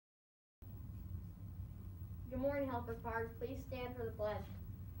Good morning, Helper Park. Please stand for the pledge.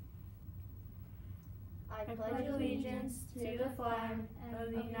 I pledge allegiance to the flag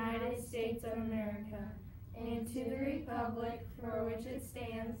of the United States of America and to the republic for which it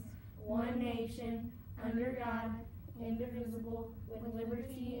stands, one nation, under God, indivisible, with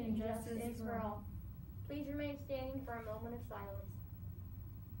liberty and justice for all. Please remain standing for a moment of silence.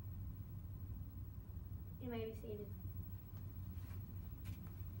 You may be seated.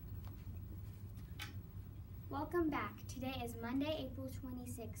 Welcome back. Today is Monday, April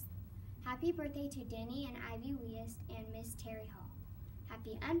 26th. Happy birthday to Denny and Ivy Weist and Miss Terry Hall.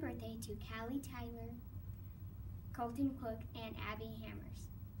 Happy unbirthday to Callie Tyler, Colton Cook, and Abby Hammers.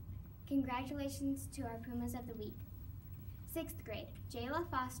 Congratulations to our Pumas of the Week. 6th grade, Jayla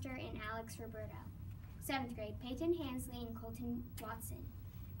Foster and Alex Roberto. 7th grade, Peyton Hansley and Colton Watson.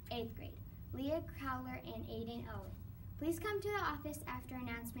 8th grade, Leah Crowler and Aiden Owen. Please come to the office after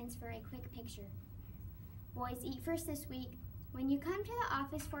announcements for a quick picture. Boys, eat first this week. When you come to the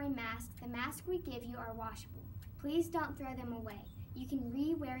office for a mask, the masks we give you are washable. Please don't throw them away. You can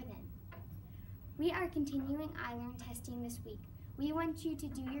re-wear them. We are continuing iLearn testing this week. We want you to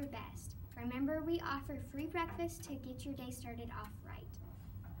do your best. Remember, we offer free breakfast to get your day started off right.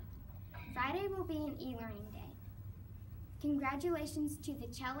 Friday will be an e-learning day. Congratulations to the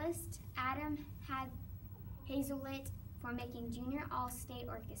cellist, Adam Hazelit, for making Junior All-State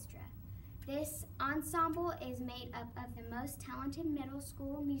Orchestra. This ensemble is made up of the most talented middle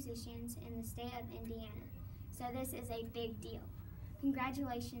school musicians in the state of Indiana, so this is a big deal.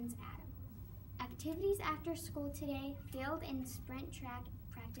 Congratulations, Adam. Activities after school today, field and sprint track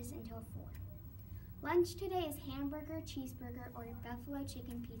practice until 4. Lunch today is hamburger, cheeseburger, or buffalo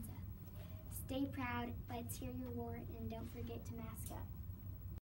chicken pizza. Stay proud, let's hear your roar, and don't forget to mask up.